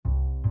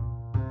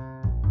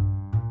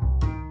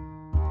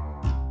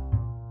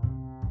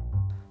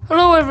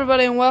Hello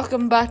everybody and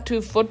welcome back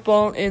to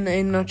Football in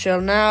a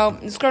Nutshell. Now,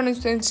 it's currently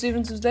St.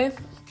 Stephen's Day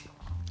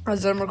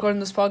as I'm recording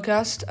this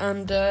podcast,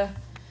 and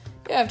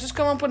I've just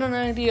come up with an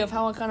idea of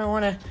how I kind of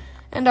want to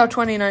end out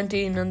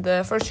 2019 and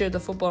the first year of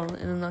the Football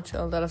in a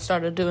Nutshell that I've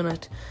started doing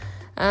it.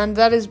 And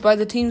that is by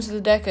the teams of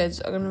the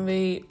decades are going to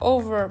be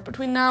over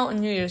between now and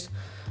New Year's.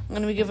 I'm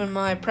going to be giving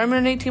my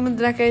Premier League team of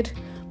the decade,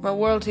 my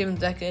World team of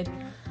the decade,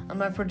 and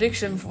my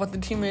prediction for what the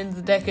team of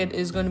the decade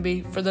is going to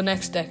be for the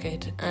next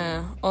decade.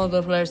 All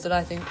the players that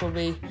I think will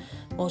be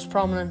most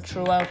prominent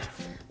throughout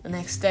the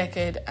next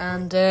decade.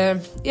 And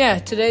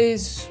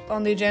today's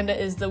on the agenda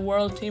is the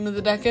World team of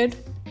the decade.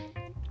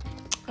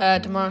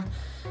 Tomorrow,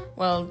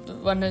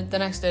 the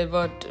next day,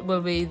 but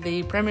will be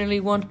the Premier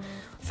League one,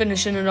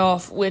 finishing it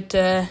off with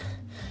the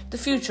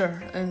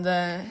future in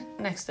the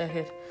next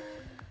decade.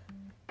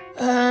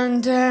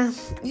 And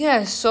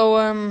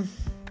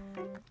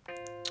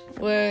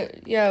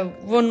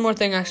one more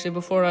thing actually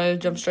before I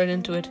jump straight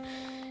into it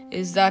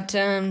is that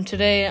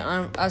today,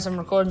 as I'm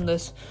recording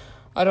this,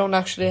 I don't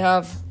actually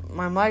have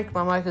my mic.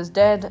 My mic is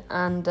dead,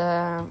 and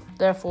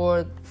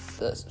therefore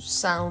the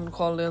sound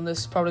quality on this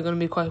is probably going to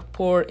be quite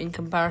poor in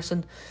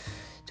comparison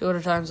to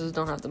other times as I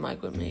don't have the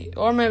mic with me.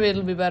 Or maybe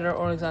it'll be better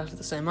or exactly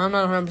the same. I'm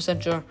not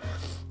 100% sure,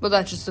 but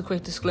that's just a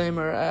quick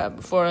disclaimer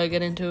before I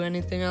get into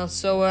anything else.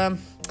 So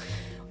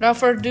without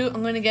further ado,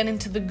 I'm going to get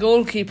into the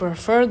goalkeeper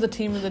for the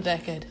team of the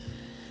decade.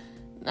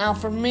 Now,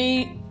 for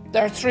me,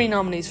 there are three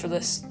nominees for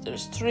this.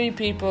 There's three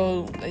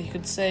people that you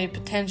could say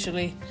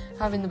potentially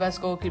having the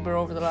best goalkeeper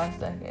over the last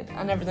decade,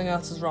 and everything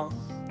else is wrong.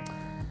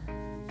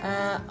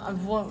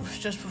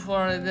 Just before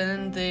I get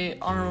in,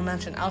 the honourable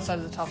mention outside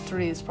of the top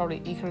three is probably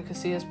Iker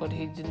Casillas, but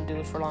he didn't do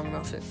it for long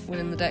enough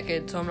within the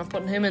decade, so I'm not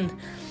putting him in.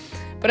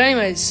 But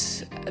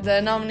anyways,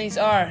 the nominees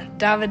are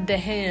David De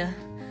Gea,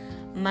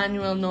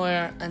 Manuel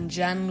Neuer, and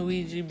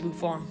Gianluigi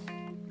Buffon.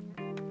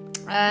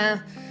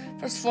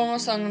 First and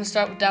foremost, I'm going to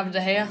start with David De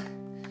Gea.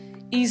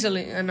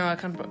 Easily, I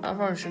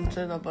probably shouldn't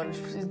say that, but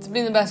he's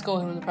been the best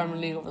goalkeeper in the Premier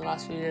League over the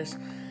last few years.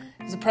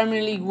 He's a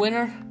Premier League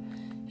winner.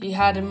 He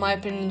had, in my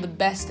opinion, the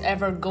best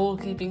ever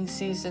goalkeeping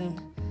season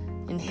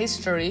in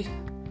history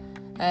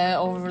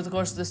over the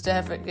course of this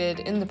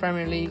decade in the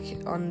Premier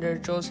League under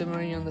Jose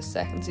Mourinho in the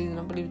second season,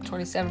 I believe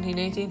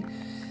 2017-18.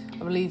 I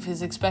believe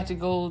his expected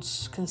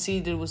goals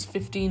conceded was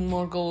 15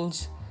 more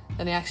goals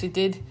than he actually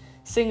did.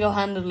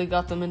 Single-handedly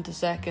got them into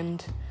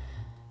second.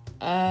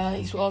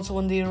 He's also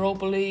won the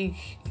Europa League.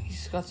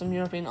 He's got some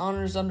European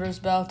honours under his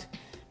belt,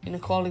 being a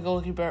quality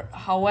goalkeeper.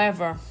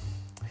 However,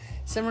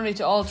 similarly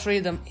to all three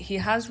of them, he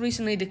has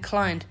recently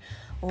declined.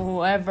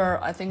 However,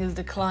 I think his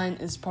decline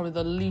is probably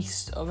the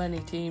least of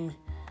any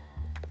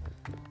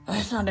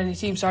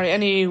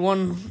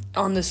anyone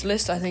on this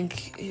list. I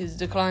think his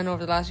decline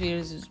over the last few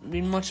years has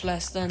been much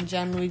less than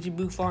Gianluigi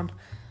Buffon,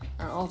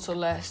 and also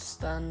less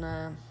than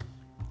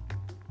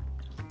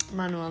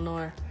Manuel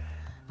Neuer.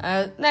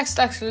 Next,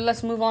 actually,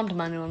 let's move on to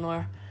Manuel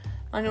Neuer.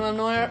 Manuel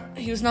Neuer,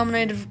 he was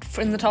nominated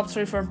in the top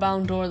three for a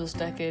Ballon d'Or this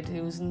decade.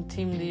 He was in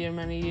Team of the Year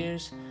many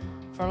years.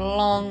 For a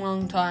long,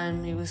 long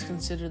time, he was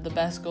considered the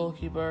best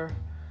goalkeeper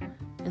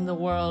in the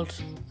world.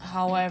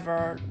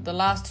 However, the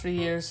last 3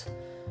 years,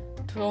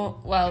 2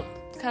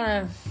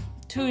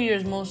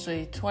 years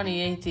mostly,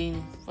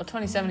 2017-18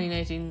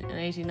 and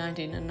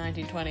 18-19 and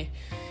 19-20,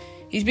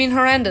 he's been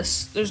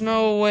horrendous. There's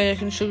no way I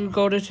can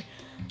sugarcoat it.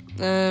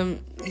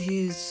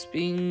 He's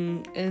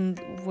been in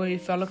where you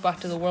fell back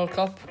to the World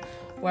Cup,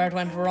 where it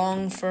went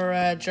wrong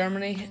for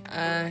Germany.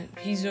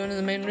 He's one of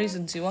the main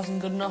reasons. He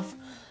wasn't good enough.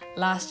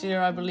 Last year,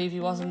 I believe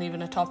he wasn't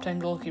even a top 10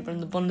 goalkeeper in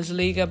the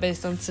Bundesliga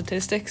based on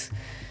statistics.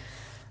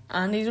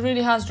 And he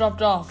really has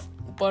dropped off.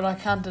 But I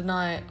can't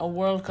deny a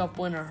World Cup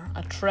winner,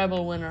 a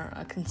treble winner,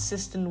 a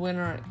consistent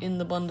winner in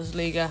the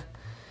Bundesliga.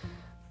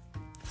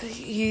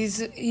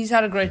 He's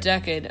had a great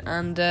decade,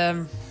 and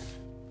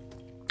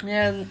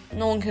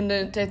no one can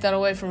take that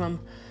away from him.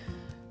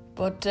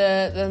 But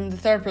then the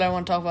third player I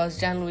want to talk about is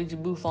Gianluigi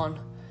Buffon.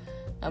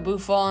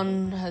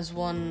 Buffon has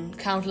won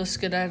countless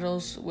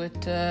Scudetos with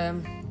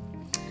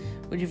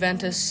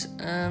Juventus.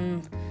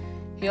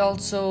 He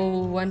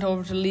also went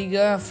over to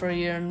Liga for a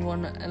year and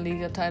won a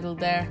Liga title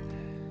there.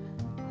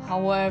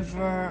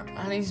 However,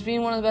 and he's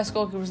been one of the best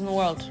goalkeepers in the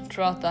world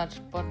throughout that.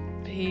 But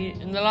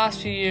in the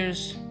last few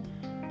years,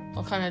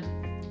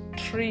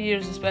 3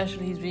 years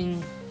especially, he's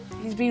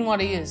been what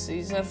he is.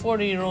 He's a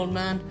 40-year-old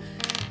man.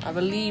 I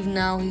believe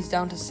now he's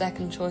down to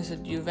second choice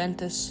at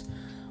Juventus.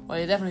 Well,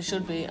 he definitely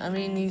should be. I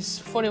mean, he's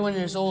 41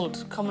 years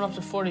old, coming up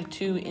to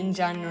 42 in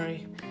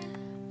January.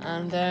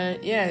 And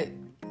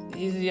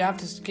you have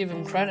to give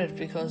him credit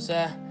because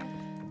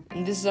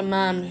this is a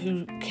man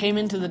who came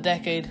into the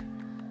decade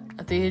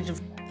at the age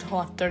of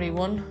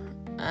 31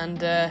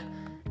 and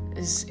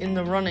is in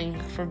the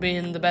running for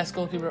being the best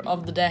goalkeeper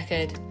of the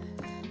decade.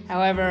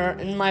 However,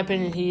 in my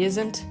opinion, he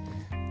isn't.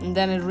 And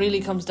then it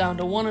really comes down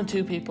to one or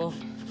two people.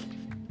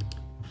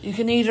 You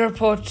can either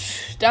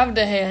put David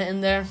De Gea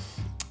in there,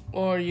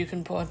 or you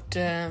can put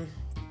either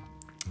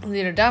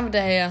David De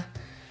Gea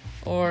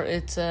or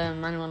it's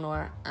Manuel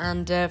Neuer.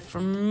 And for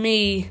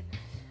me,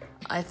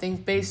 I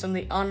think based on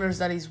the honours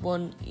that he's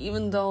won,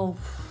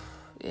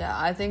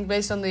 I think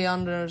based on the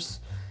honours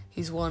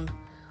he's won,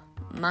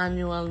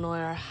 Manuel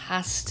Neuer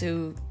has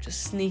to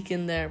just sneak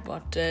in there.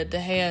 But De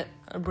Gea,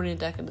 a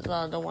brilliant decade as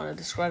well. I don't want to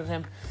discredit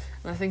him.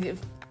 And I think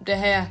if De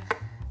Gea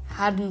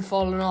hadn't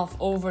fallen off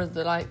over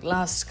the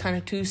last kind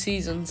of 2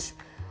 seasons,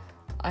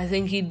 I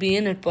think he'd be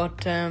in it.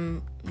 But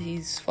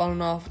he's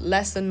fallen off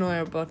less than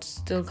Neuer, but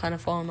still kind of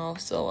fallen off.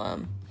 So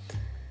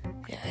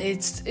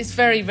it's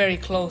very, very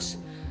close.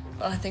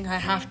 But I think I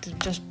have to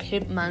just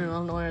pip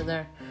Manuel Neuer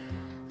there.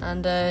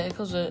 And it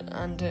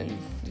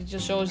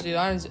just shows you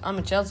I'm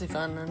a Chelsea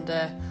fan, and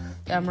the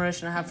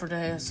admiration I have for De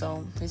Gea.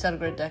 So he's had a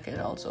great decade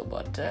also,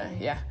 but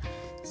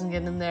doesn't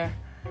get in there.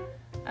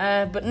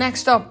 But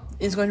next up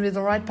is going to be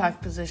the right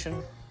back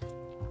position,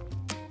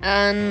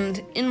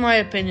 and in my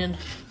opinion,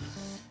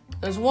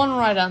 there's one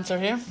right answer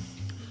here.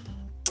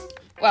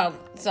 Well,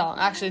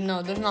 actually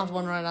no, there's not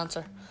one right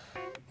answer.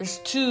 There's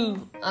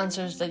 2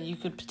 answers that you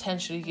could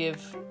potentially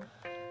give: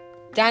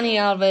 Dani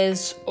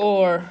Alves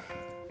or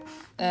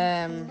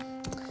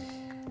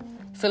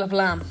Philipp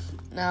Lahm.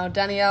 Now,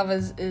 Dani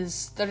Alves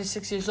is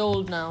 36 years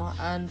old now,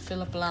 and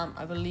Philipp Lahm,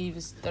 I believe,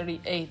 is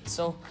 38.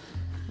 So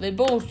they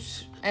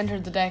both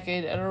entered the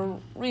decade at a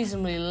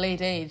reasonably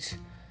late age.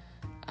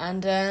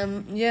 And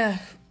it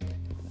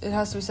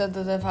has to be said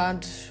that they've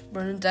had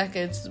brilliant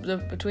decades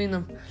between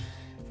them.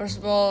 First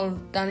of all,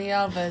 Dani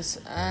Alves,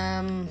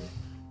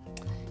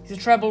 he's a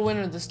treble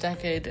winner this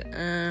decade.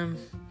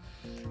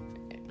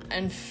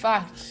 In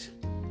fact,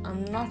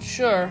 I'm not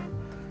sure,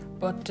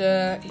 but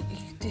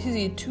is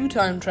he a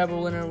 2-time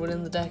treble winner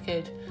within the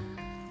decade?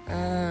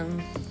 I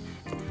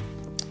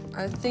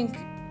think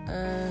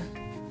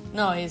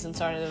no, he isn't.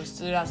 Sorry,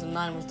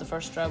 2009 was the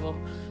first treble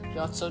he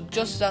got, so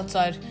just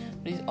outside,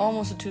 but he's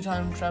almost a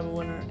 2-time treble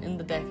winner in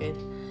the decade.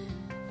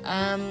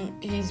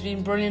 He's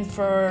been brilliant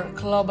for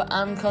club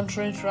and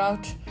country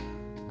throughout.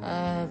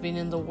 Been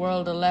in the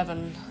World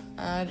 11.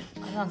 I'm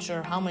not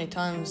sure how many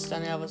times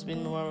Dani Alves has been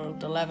in the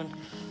World 11.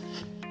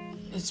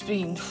 It's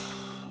been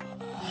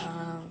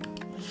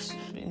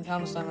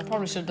countless times. I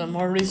probably should have done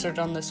more research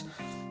on this,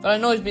 but I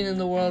know he's been in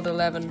the World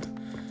 11.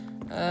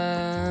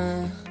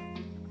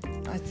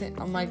 I think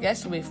my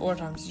guess will be 4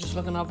 times. Just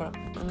looking up it.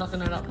 I'm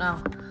looking it up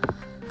now.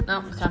 No,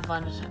 I can't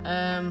find it.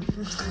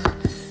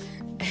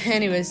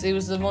 Anyways, he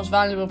was the most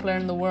valuable player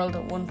in the world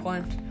at one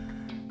point,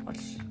 which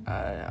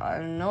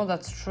I know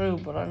that's true,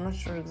 but I'm not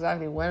sure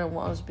exactly when it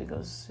was,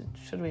 because it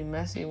should have been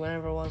Messi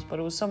whenever it was, but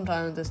it was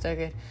sometime in this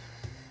decade.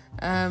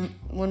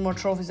 Won more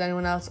trophies than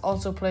anyone else.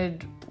 Also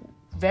played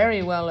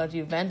very well at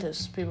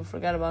Juventus. People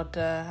forget about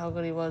how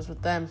good he was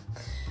with them.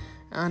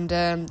 And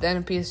then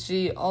in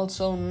PSG,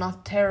 also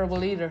not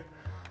terrible either.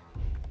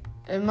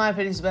 In my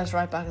opinion, he's the best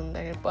right back in the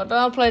decade. But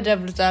I'll play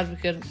devil's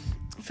advocate.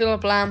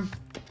 Philipp Lahm,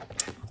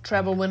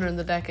 treble winner in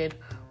the decade.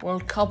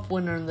 World Cup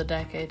winner in the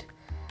decade.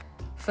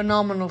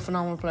 Phenomenal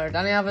player.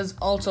 Dani Alves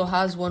also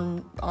has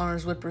won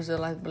honours with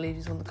Brazil. I believe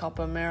he's won the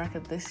Copa America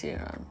this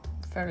year. I'm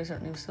fairly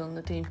certain he was still in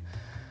the team.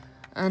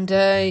 And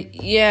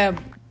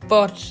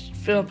but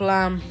Philipp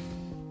Lahm,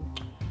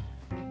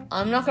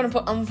 I'm going to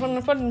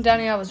put in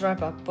Dani Alves right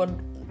back, but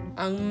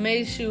I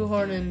may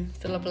shoehorn in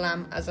Philipp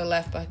Lahm as a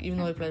left back, even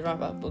though he plays right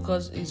back,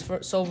 because he's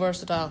so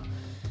versatile.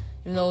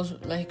 Even though,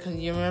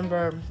 you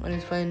remember when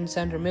he's playing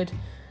centre mid,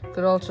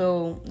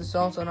 there's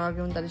also an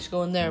argument that he should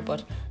go in there,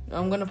 but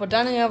I'm going to put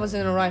Dani Alves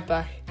in a right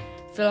back.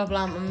 Philipp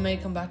Lahm, I may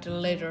come back to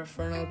later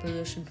for another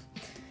position.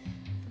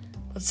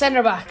 But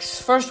centre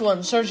backs, first one,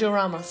 Sergio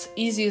Ramos,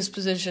 easiest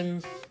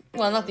position.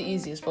 Well, not the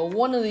easiest, but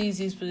one of the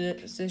easiest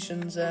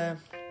positions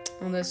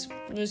on this.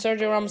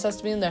 Sergio Ramos has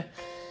to be in there.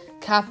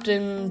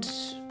 Captained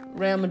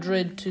Real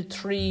Madrid to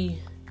 3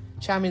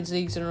 Champions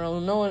Leagues in a row.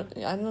 No,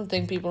 I don't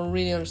think people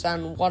really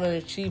understand what an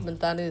achievement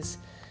that is.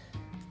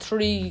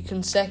 3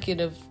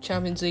 consecutive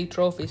Champions League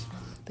trophies.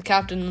 The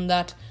captain in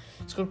that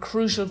scored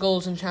crucial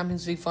goals in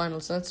Champions League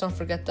finals. Let's not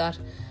forget that.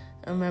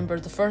 I remember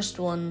the first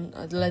one,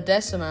 La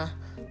Decima.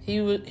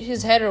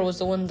 His header was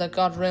the one that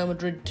got Real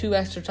Madrid 2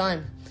 extra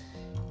time.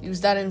 He was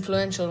that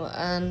influential,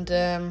 and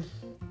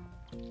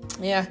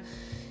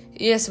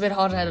he is a bit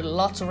hot-headed.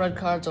 Lots of red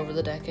cards over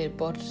the decade,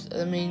 but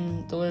I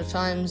mean, there were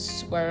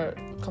times where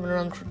coming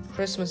around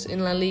Christmas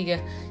in La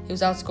Liga, he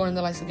was outscoring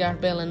the likes of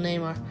Gareth Bale and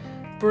Neymar.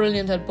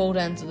 Brilliant at both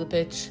ends of the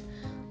pitch.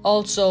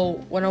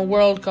 Also, won a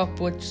World Cup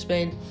with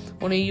Spain,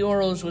 won a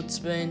Euros with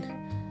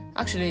Spain.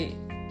 Actually,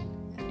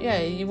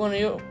 he won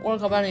a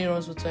World Cup and a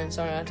Euros with Spain.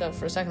 Sorry,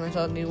 for a second I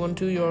thought he won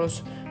 2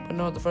 Euros, but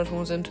no, the first one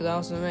was in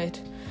 2008.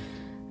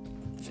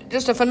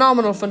 Just a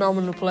phenomenal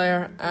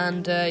player,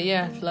 and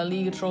La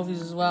Liga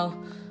trophies as well.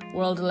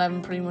 World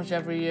 11 pretty much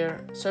every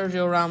year.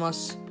 Sergio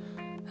Ramos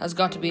has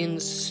got to be in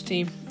this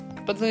team,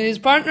 but his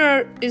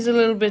partner is a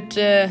little bit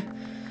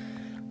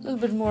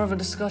more of a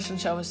discussion,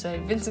 shall we say.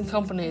 Vincent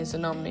Kompany is a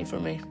nominee for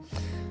me.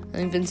 I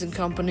think Vincent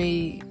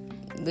Kompany,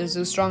 there's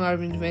a strong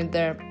argument made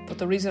there, but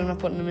the reason I'm not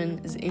putting him in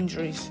is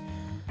injuries.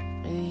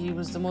 He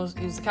was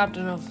the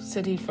captain of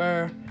City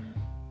for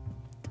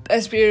the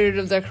best period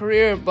of their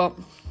career, but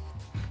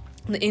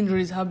the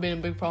injuries have been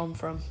a big problem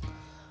for him.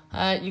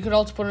 You could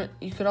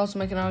also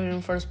make an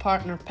argument for his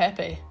partner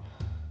Pepe.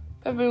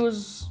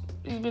 He's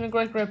been a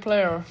great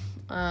player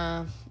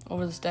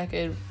over this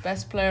decade.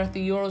 Best player at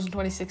the Euros in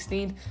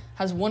 2016,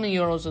 has won a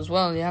Euros as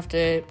well. You have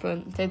to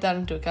take that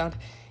into account.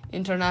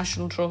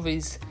 International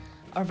trophies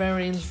are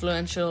very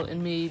influential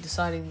in me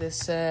deciding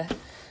this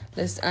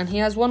list, and he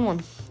has won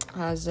one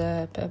as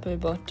Pepe.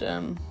 But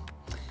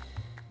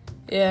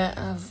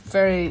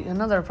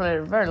another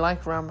player very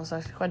like Ramos,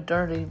 actually quite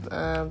dirty,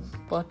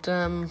 but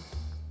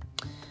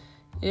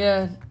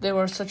they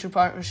were such a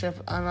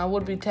partnership, and I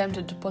would be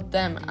tempted to put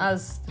them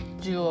as the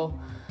duo.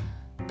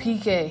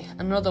 Piqué,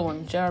 another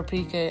one, Gerard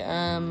Piqué.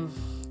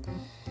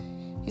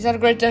 He's had a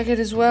great decade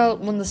as well,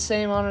 won the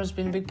same honours,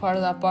 been a big part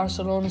of that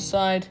Barcelona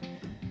side.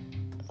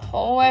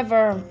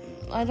 However,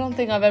 I don't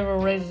think I've ever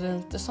rated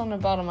him, there's something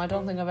about him, I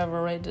don't think I've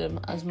ever rated him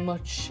as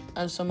much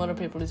as some other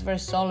people. He's a very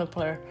solid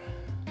player,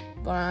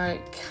 but I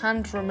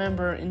can't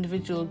remember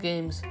individual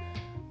games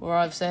where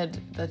I've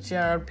said that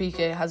Gerard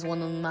Piqué has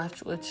won a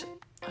match, which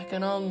I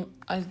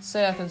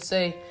can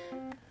say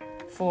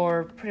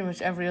for pretty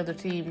much every other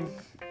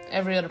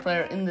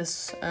player in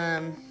this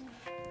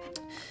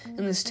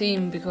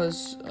team,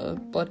 because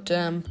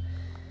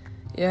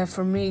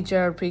for me,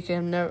 Gerard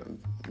Piqué,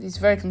 he's a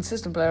very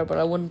consistent player, but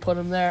I wouldn't put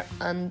him there.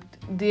 And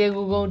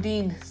Diego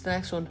Godin is the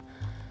next one.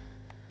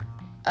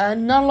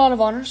 Not a lot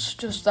of honours,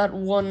 just that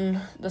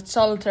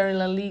solitary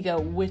La Liga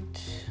with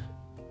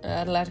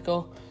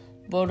Atletico,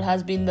 but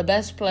has been the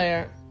best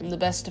player in the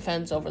best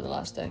defence over the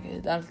last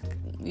decade. That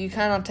you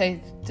cannot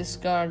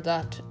discard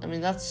that. I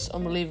mean, that's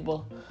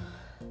unbelievable.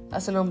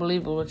 That's an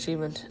unbelievable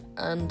achievement.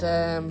 And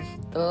the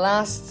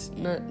last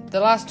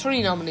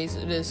three nominees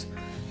it is,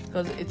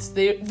 because it's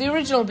the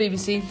original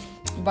BBC,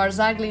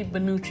 Barzagli,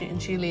 Bonucci and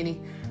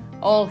Chiellini,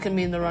 all can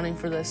be in the running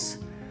for this.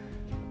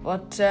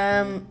 But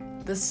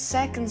the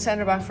second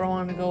centre back I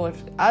want to go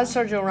with, as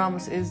Sergio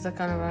Ramos is the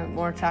kind of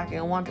more attacking,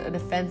 I want a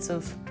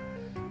defensive.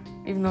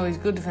 Even though he's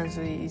good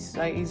defensively,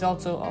 he's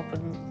also up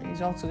and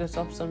he also gets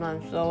up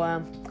sometimes. So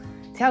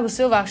Thiago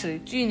Silva, actually,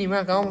 Genie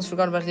Mac, I almost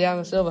forgot about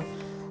Thiago Silva.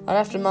 I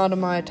left him out of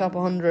my top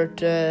 100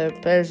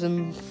 players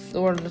in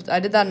the world. I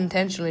did that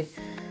intentionally,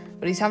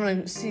 but he's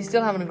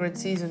still having a great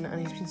season,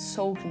 and he's been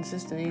so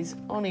consistent. He's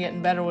only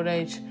getting better with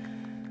age.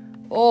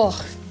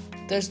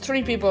 There's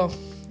three people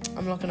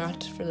I'm looking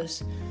at for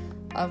this.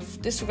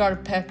 I've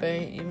disregarded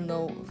Pepe, even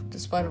though,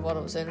 despite what I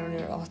was saying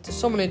earlier, there's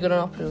so many good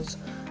options,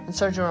 and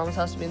Sergio Ramos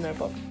has to be in there,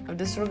 but I've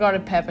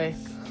disregarded Pepe.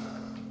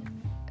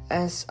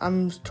 As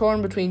I'm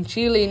torn between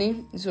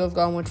Chiellini, who I've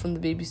gone with from the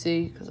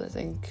BBC, because I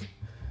think,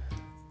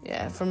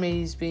 for me,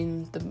 he's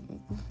been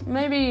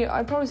maybe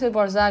I'd probably say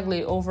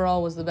Barzagli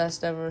overall was the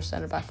best ever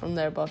centre back from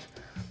there, but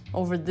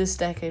over this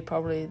decade,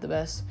 probably the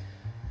best.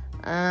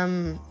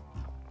 The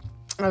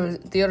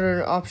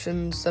other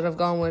options that I've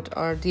gone with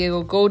are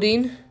Diego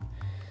Godin,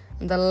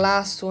 and the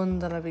last one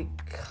that I'll be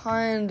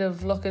kind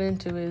of looking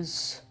into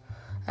is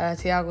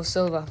Thiago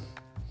Silva.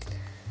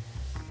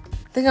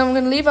 I think I'm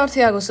going to leave out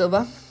Thiago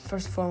Silva,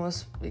 first and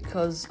foremost,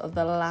 because of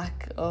the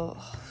lack of...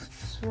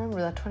 Just remember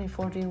that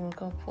 2014 World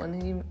Cup when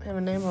him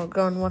and Neymar were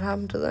gone. What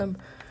happened to them?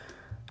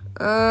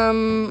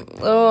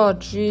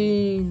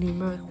 Genie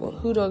Mac. Well,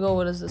 who do I go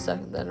with as the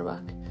second centre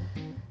back?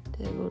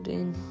 Diego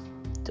Godin.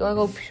 Do I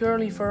go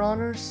purely for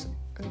honours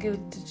and give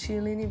it to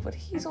Chiellini? But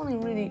he's only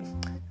really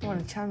won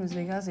a Champions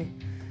League, has he?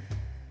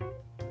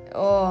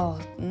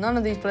 None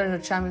of these players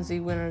are Champions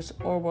League winners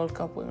or World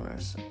Cup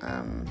winners.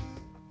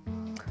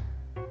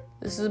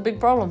 This is a big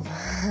problem.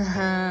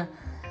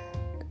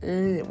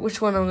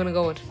 Which one am I going to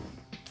go with?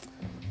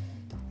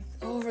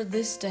 Over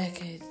this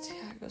decade,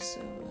 Thiago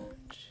Silva,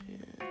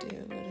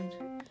 Diego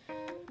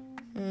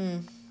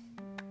Godin.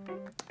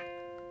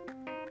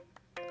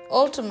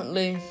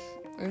 Ultimately,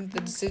 I think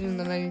the decision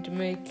that I need to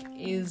make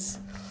is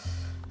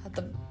at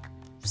the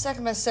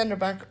second best centre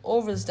back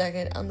over this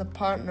decade, and the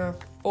partner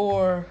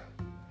for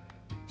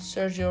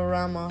Sergio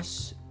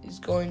Ramos is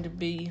going to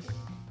be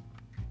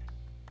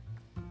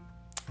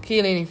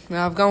Chiellini.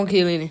 Now I've gone with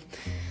Chiellini.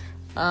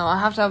 I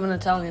have to have an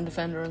Italian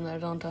defender in there,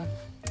 don't I?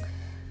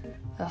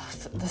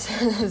 This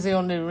is the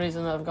only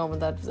reason I've gone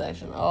with that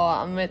position.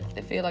 I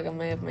feel like I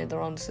may have made the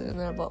wrong decision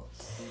there, but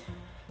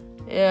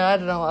I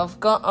don't know.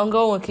 I'm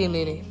going with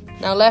Chiellini.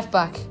 Now left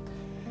back.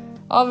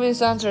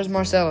 Obvious answer is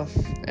Marcelo.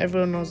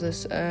 Everyone knows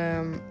this.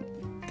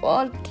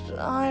 But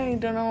I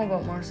don't know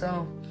about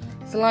Marcelo.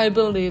 He's a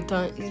liability at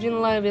times. He's been a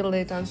liability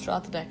at times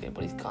throughout the decade,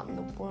 but he's gotten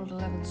the World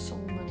 11 so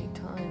many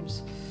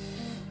times.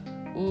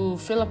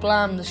 Philipp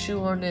Lahm, the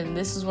shoehorned in.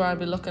 This is where I'd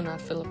be looking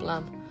at Philipp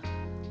Lahm.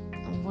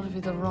 And would it be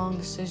the wrong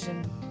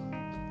decision?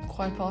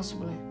 Quite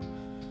possibly.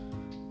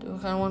 Do I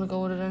kind of want to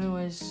go with it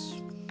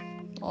anyways?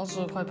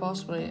 Also, quite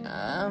possibly.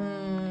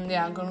 I'm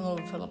going to go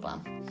with Philipp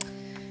Lahm.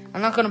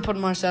 I'm not going to put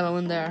Marcelo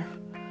in there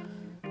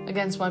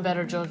against my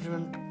better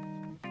judgment.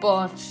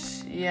 But,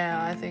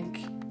 I think,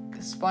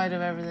 despite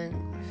of everything,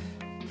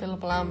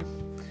 Philipp Lahm.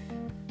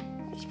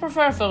 I just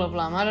prefer Philipp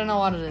Lahm. I don't know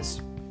what it is,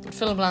 but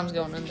Philipp Lahm's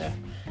going in there.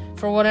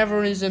 For whatever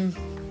reason,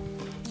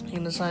 you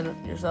can decide it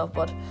yourself.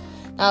 But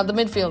now the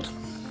midfield.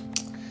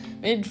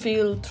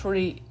 Midfield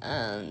 3,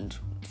 and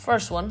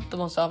first one, the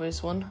most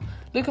obvious one,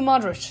 Luka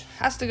Modric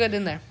has to get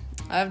in there.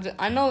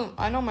 I know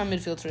my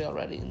midfield 3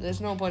 already. There's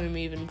no point in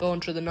me even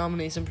going through the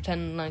nominees and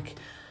pretending like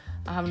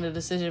I haven't a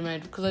decision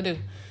made, because I do.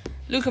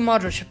 Luka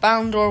Modric,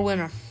 Ballon d'Or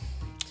winner,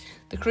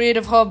 the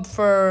creative hub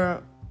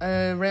for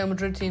a Real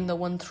Madrid team that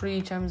won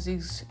 3 Champions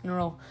Leagues in a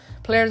row,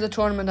 player of the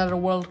tournament at a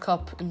World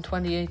Cup in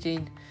 2018,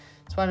 in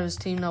spite of his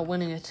team not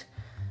winning it.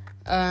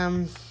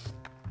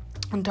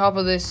 On top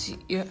of this,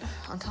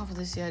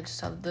 I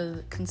just have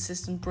the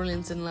consistent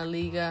brilliance in La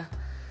Liga.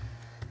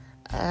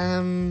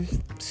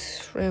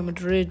 Real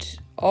Madrid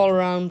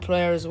all-round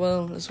player as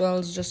well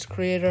as just a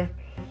creator.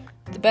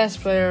 The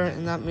best player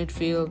in that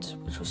midfield,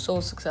 which was so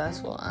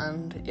successful.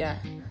 And yeah,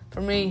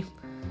 for me,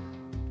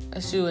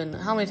 a shoe-in.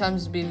 How many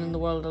times has he been in the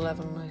World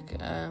 11?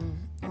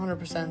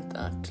 100%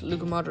 that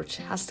Luka Modric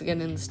has to get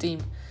in this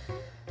team.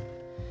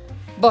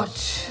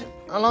 But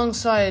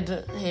alongside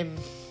him,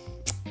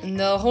 in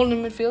the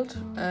holding midfield,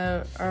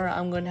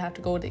 I'm going to have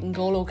to go with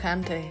N'Golo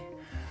Kante.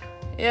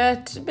 Yeah,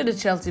 it's a bit of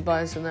Chelsea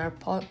bias in there,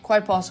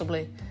 quite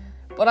possibly.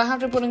 But I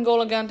have to put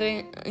N'Golo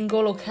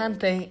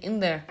Kante in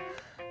there.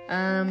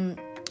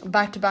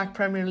 Back-to-back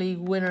Premier League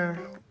winner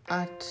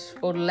at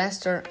both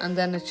Leicester and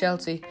then at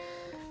Chelsea.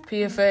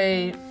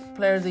 PFA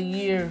Player of the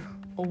Year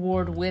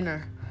award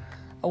winner.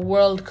 A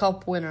World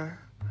Cup winner.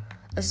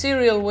 A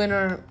serial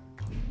winner.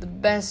 The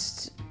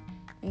best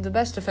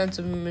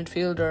defensive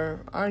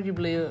midfielder,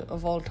 arguably,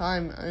 of all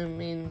time. I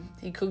mean,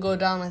 he could go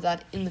down like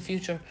that in the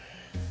future.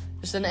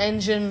 Just an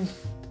engine,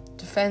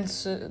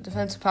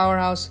 defensive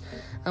powerhouse.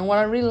 And what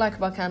I really like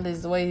about Kante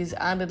is the way he's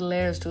added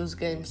layers to his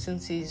game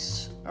since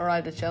he's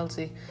arrived at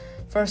Chelsea.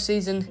 First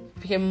season,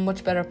 became a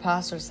much better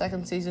passer.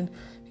 Second season,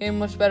 became a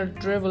much better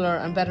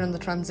dribbler and better in the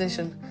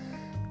transition.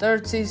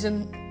 Third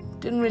season,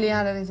 didn't really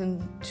add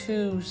anything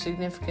too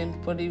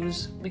significant, but he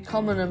was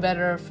becoming a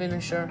better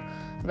finisher,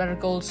 a better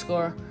goal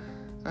scorer.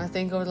 And I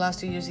think over the last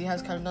 2 years he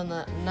has kind of done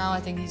that. And now I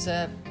think he's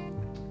a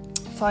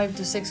 5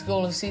 to 6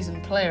 goal a season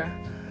player,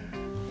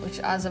 which,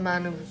 as a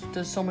man who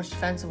does so much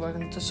defensive work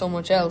and does so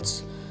much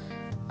else,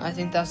 I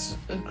think that's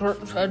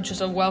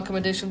just a welcome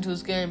addition to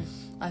his game.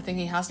 I think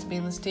he has to be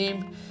in this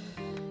team,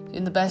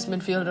 in the best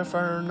midfielder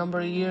for a number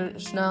of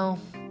years now.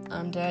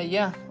 And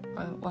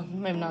well,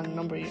 maybe not a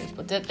number of years,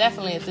 but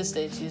definitely at this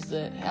stage he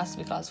has to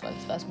be classified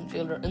as the best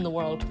midfielder in the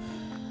world.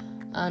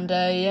 And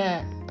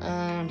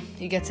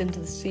he gets into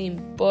the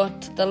team.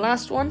 But the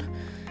last one,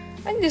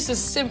 I think this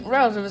is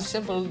relatively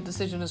simple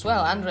decision as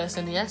well. Andres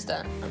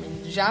Iniesta. I mean,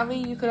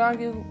 Xavi, you could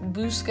argue,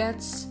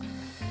 Busquets.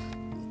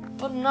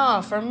 But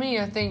no, for me,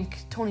 I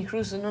think Toni Kroos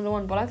is another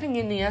one. But I think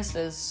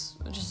Iniesta is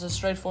just a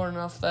straightforward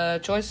enough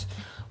choice.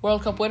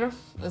 World Cup winner.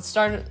 It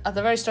started at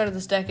the very start of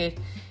this decade.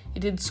 He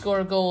did score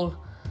a goal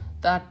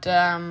that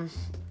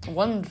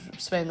won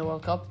Spain the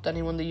World Cup. Then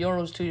he won the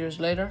Euros 2 years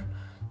later.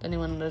 Then he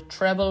won the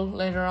treble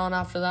later on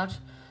after that.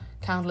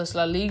 Countless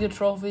La Liga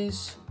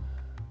trophies.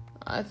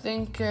 I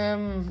think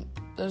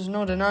there's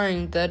no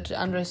denying that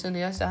Andres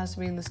Iniesta has to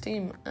be in this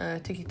team.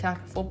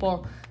 Tiki-taka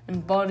football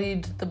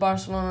embodied the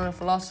Barcelona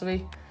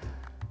philosophy.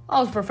 I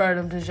always preferred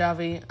him to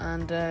Xavi,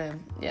 and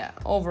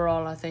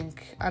overall I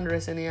think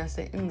Andres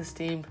Iniesta in this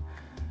team.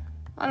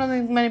 I don't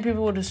think many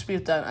people would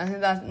dispute that. I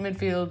think that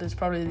midfield is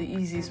probably the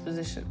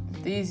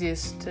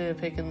easiest to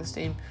pick in this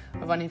team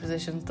of any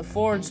position. The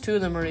forwards, 2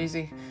 of them are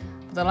easy.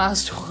 The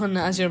last one,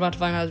 as you're about to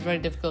find out, is very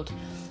difficult.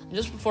 And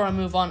just before I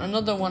move on,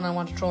 another one I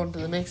want to throw into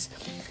the mix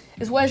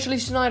is Wesley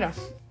Sneijder.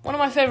 One of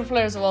my favourite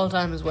players of all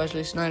time is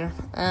Wesley Sneijder.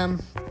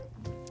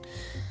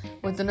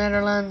 With the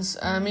Netherlands,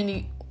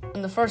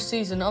 in the first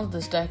season of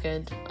this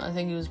decade, I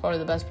think he was probably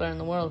the best player in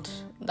the world.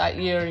 That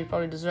year, he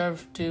probably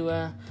deserved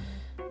to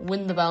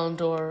win the Ballon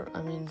d'Or.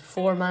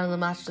 4 man of the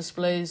match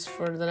displays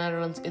for the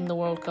Netherlands in the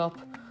World Cup.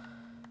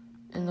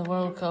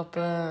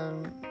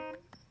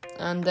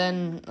 And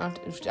then,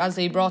 as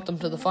he brought them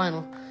to the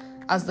final,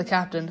 as the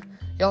captain,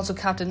 he also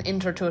captained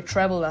Inter to a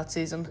treble that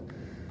season.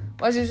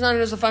 Wesley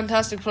Sneijder is a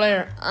fantastic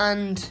player,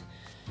 and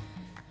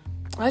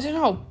I don't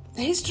know,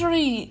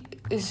 history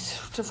is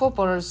to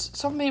footballers.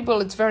 Some people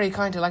it's very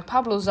kind to, like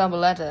Pablo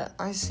Zabaleta.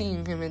 I've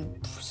seen him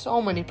in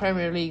so many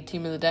Premier League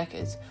Team of the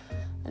Decades.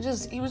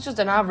 He was just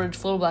an average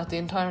fullback the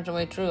entire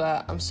way through.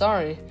 I'm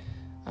sorry.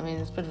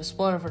 It's a bit of a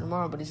spoiler for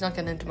tomorrow, but he's not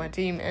getting into my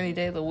team any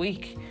day of the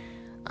week.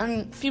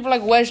 And people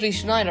like Wesley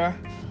Sneijder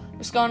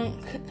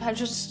have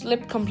just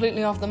slipped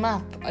completely off the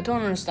map. I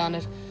don't understand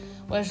it.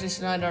 Wesley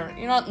Sneijder,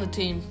 you're not in the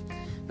team,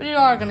 but you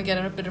are going to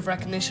get a bit of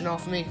recognition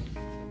off me.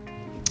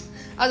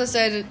 As I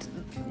said,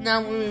 now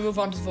when we move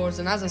on to the forwards,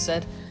 and as I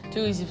said,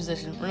 2 easy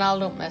positions.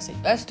 Ronaldo,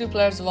 Messi, best 2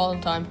 players of all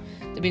time.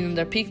 They've been in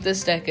their peak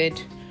this decade.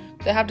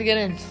 They have to get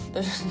in.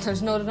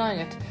 There's no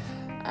denying it.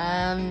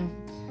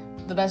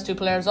 The best 2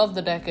 players of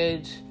the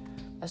decade,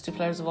 best 2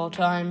 players of all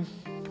time.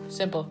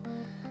 Simple.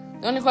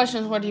 The only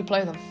question is, where do you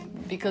play them?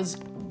 Because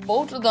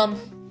both of them,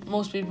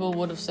 most people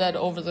would have said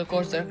over the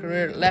course of their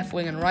career, left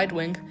wing and right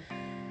wing.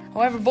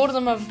 However, both of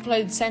them have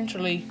played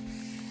centrally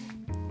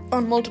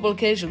on multiple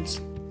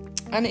occasions.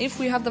 And if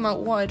we have them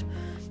out wide,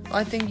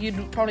 I think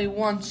you'd probably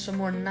want some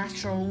more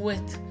natural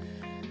width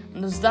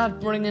And does that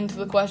bring into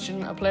the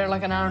question a player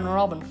like an Aaron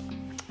Robben,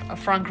 a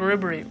Frank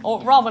Ribery? Oh,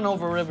 Robben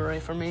over Ribery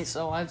for me,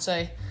 so I'd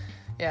say,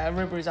 yeah,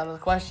 Ribery's out of the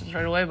question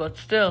straight away, but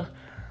still,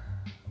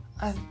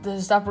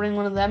 does that bring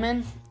one of them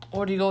in?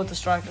 Or do you go with the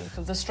strikers?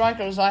 Because the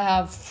strikers I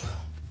have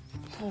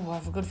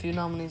a good few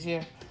nominees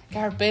here.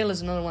 Gareth Bale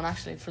is another one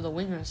actually for the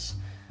wingers.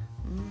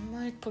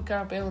 Might put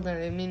Gareth Bale in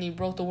there. I mean, he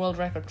broke the world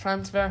record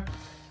transfer,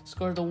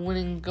 scored the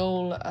winning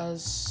goal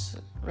as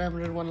Real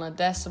Madrid won La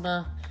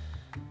Decima.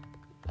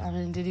 I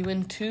mean, did he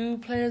win 2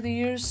 Player of the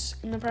Years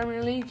in the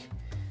Premier League?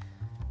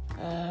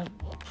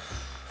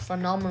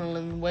 Phenomenal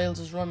in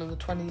Wales' run in the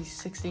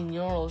 2016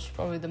 Euros.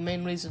 Probably the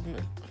main reason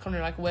a country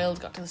like Wales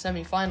got to the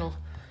semi-final.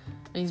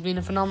 And he's been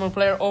a phenomenal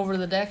player over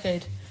the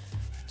decade.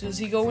 Does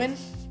he go in?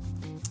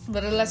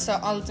 But let's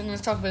talk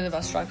a bit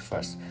about strikers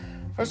first.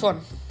 First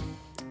one,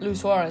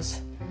 Luis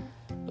Suarez.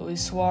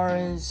 Luis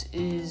Suarez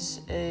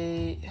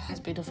has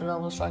been a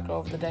phenomenal striker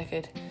over the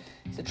decade.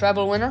 He's a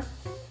treble winner.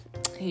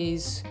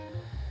 He's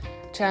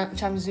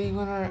Champions League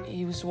winner.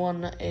 He's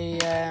won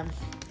a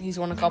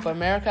Copa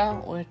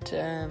America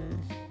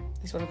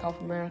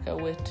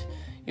with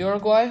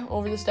Uruguay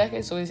over this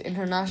decade. So he's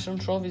international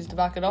trophies to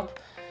back it up.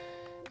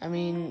 I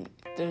mean,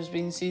 there's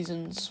been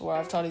seasons where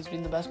I've thought he's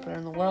been the best player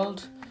in the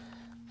world.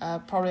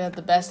 Probably had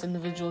the best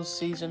individual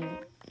season.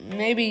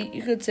 Maybe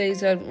you could say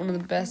he's had one of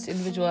the best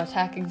individual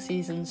attacking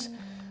seasons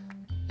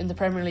in the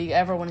Premier League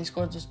ever when he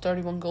scored just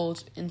 31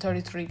 goals in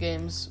 33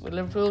 games with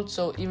Liverpool.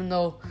 So even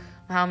though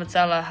Mohamed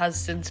Salah has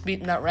since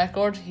beaten that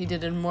record, he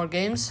did it in more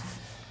games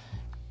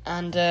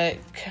and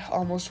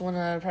almost won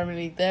a Premier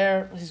League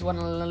there. He's won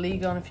a La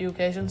Liga on a few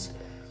occasions.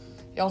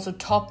 He also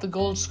topped the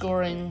goal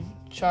scoring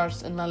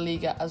charts in La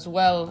Liga as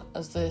well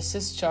as the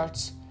assist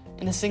charts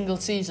in a single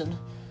season.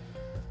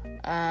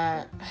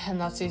 And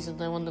that season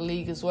they won the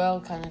league as well,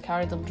 kind of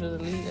carried them through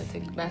the league. I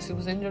think Messi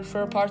was injured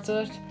for a part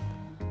of it.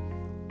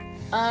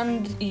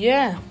 And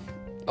yeah,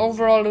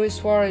 overall Luis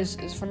Suarez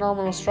is a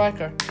phenomenal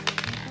striker.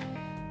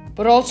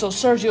 But also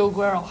Sergio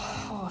Aguero.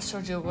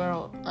 Sergio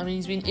Aguero. I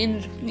mean,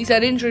 he's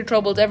had injury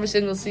troubles every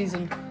single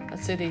season at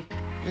City.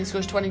 And he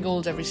scores 20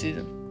 goals every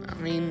season. I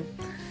mean,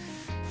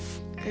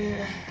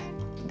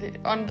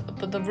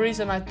 but the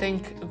reason I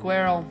think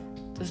Aguero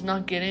does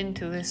not get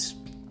into this,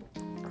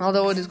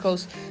 although it is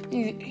close,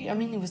 he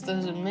was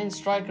the main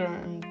striker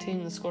in the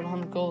team that scored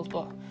 100 goals,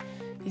 but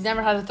he's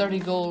never had a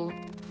 30-goal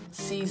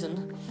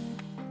season,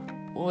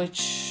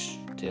 which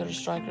the other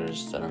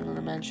strikers that I'm going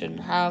to mention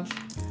have.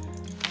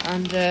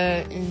 And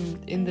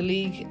in the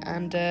league,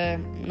 and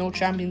no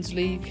Champions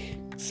League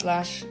 /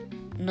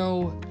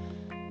 no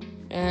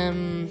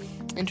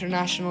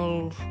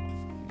international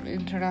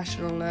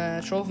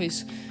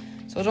trophies.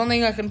 So I don't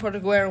think I can put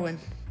Aguero in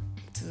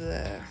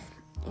to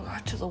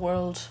the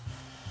world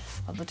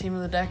of the team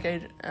of the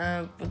decade.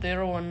 But the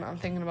other one I'm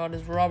thinking about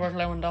is Robert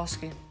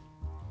Lewandowski.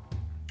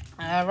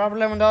 Robert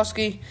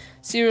Lewandowski,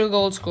 serial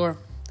goal scorer,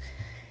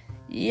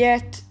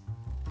 yet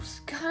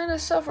kind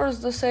of suffers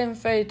the same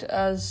fate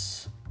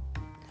as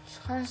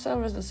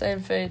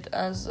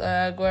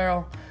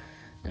Aguero,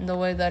 in the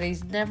way that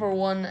he's never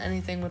won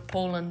anything with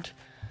Poland.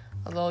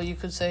 Although you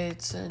could say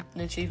it's an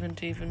achievement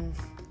to even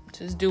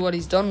to do what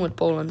he's done with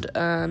Poland.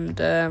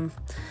 And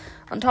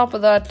on top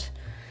of that,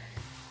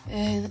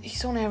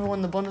 he's only ever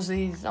won the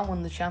Bundesliga. He's not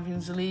won the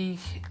Champions League.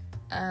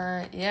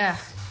 Yeah.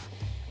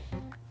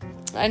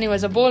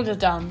 Anyways, I boiled it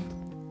down.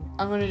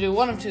 I'm going to do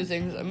one of two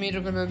things. I'm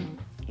either going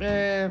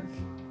to...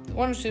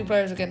 one or two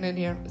players are getting in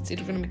here. It's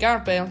either going to be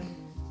Gareth Bale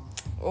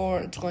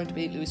or it's going to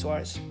be Luis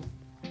Suarez.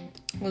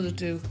 Those are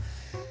two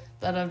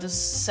that I've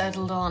just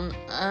settled on.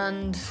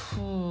 And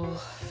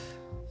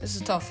this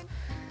is tough.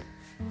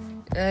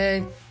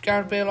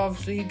 Gareth Bale,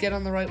 obviously, he'd get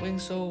on the right wing,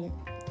 so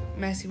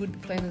Messi would be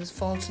playing his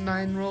false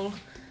 9 role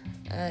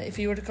if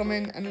he were to come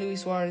in, and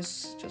Luis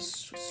Suarez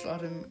just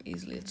slot him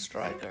easily at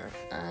striker.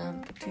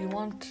 But do you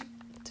want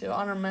to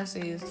honour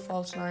Messi as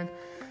false 9?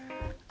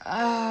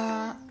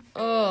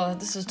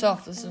 This is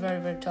tough. This is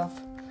very, very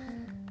tough.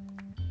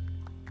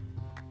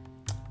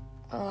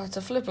 It's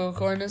a flip of a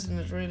coin, isn't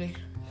it, really,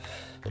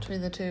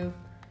 between the two?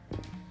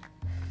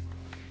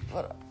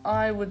 But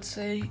I would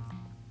say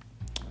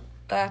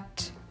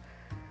that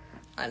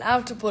I'd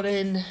have to put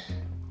in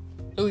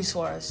Luis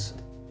Suarez,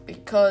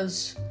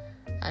 because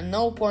at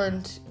no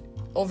point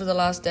over the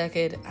last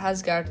decade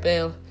has Gareth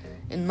Bale,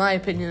 in my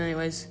opinion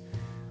anyways,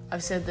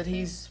 I've said that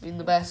he's been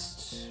the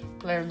best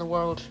player in the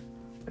world,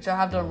 which I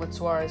have done with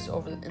Suarez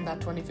in that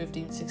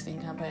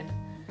 2015-16 campaign.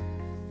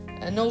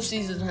 And no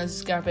season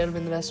has Gareth Bale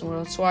been the best in the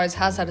world. Suarez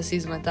has had a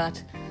season like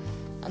that,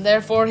 and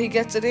therefore he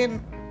gets it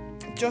in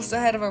just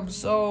ahead of him.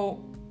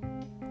 So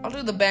I'll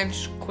do the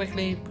bench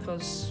quickly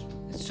because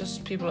it's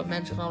just people I've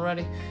mentioned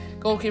already.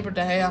 Goalkeeper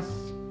De Gea.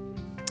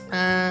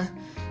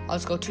 I'll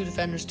just go 2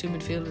 defenders, 2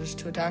 midfielders,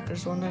 2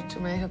 attackers, one to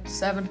make up to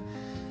 7.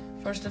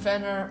 First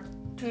defender,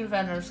 2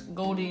 defenders,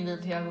 Godin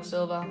and Thiago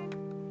Silva.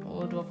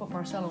 Oh, do I put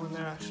Marcelo in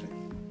there actually?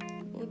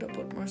 Would I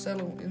put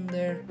Marcelo in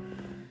there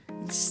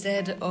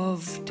instead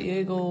of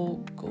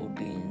Diego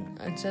Godin?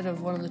 Instead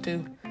of one of the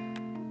two?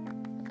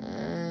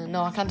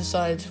 No, I can't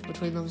decide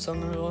between them, so I'm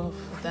going to go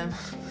with them.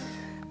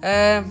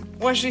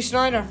 Wesley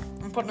Sneijder,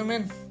 I'm putting him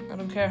in. I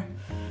don't care.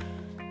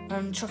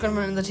 I'm chucking him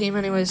in the team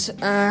anyways. The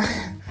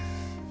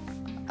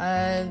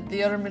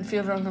other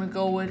midfielder I'm going to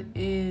go with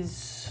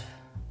is,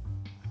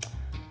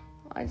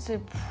 I'd say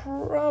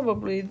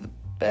probably the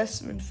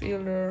best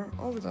midfielder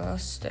over the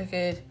last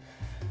decade.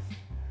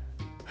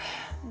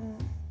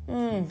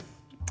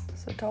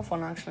 It's a tough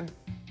one, actually.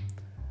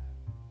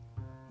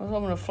 I was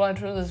hoping to fly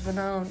through this, but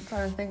now I'm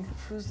trying to think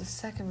who's the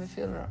second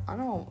midfielder. I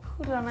know,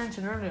 who did I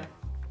mention earlier?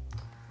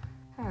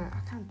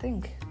 I can't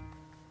think.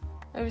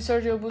 Maybe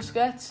Sergio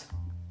Busquets?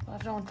 I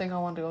don't think I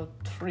want to go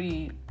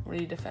 3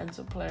 really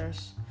defensive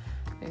players.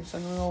 So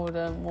I'm going to go with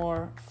a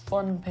more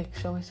fun pick,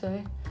 shall we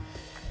say.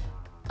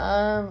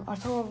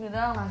 Arturo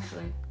Vidal,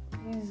 actually.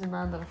 He's the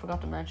man that I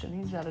forgot to mention.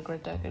 He's had a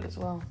great decade as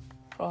well.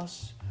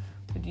 Across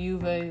with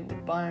Juve,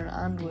 with Bayern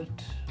and with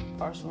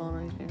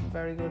Barcelona. He's been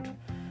very good.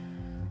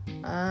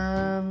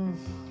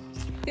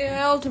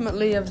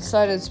 Ultimately I've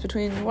decided it's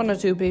between 1 or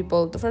 2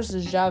 people. The first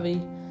is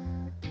Xavi,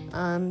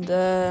 and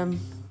the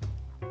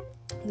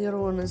other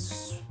one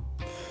is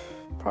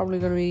probably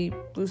going to be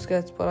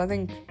Busquets, but I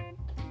think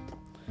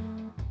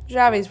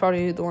Xavi's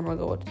probably the one I'll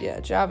go with. Yeah,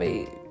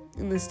 Xavi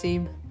in this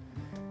team.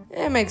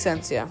 It makes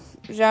sense, yeah.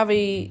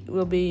 Xavi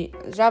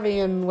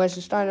and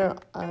Wesley Sneijder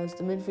as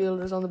the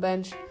midfielders on the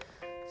bench.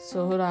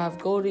 So who'd I have?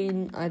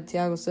 Godin, I had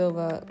Thiago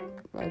Silva.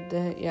 I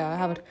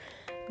have it.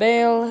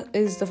 Bale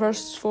is the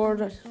first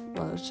forward.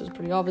 Well, it's just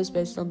pretty obvious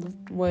based on the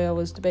way I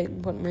was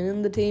debating putting him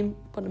in the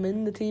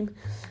team.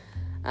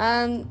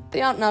 And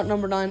the out-and-out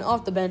number 9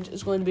 off the bench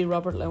is going to be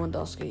Robert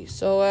Lewandowski.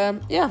 So,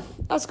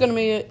 that's going to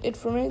be it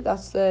for me.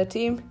 That's the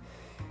team.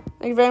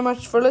 Thank you very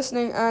much for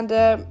listening, and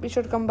be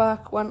sure to come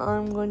back when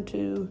I'm going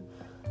to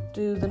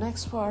do the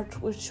next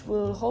part, which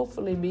will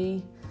hopefully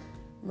be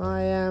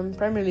my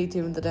Premier League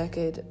team of the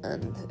decade,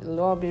 and it'll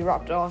all be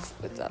wrapped off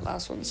with that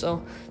last one.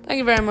 So thank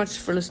you very much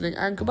for listening,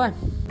 and goodbye.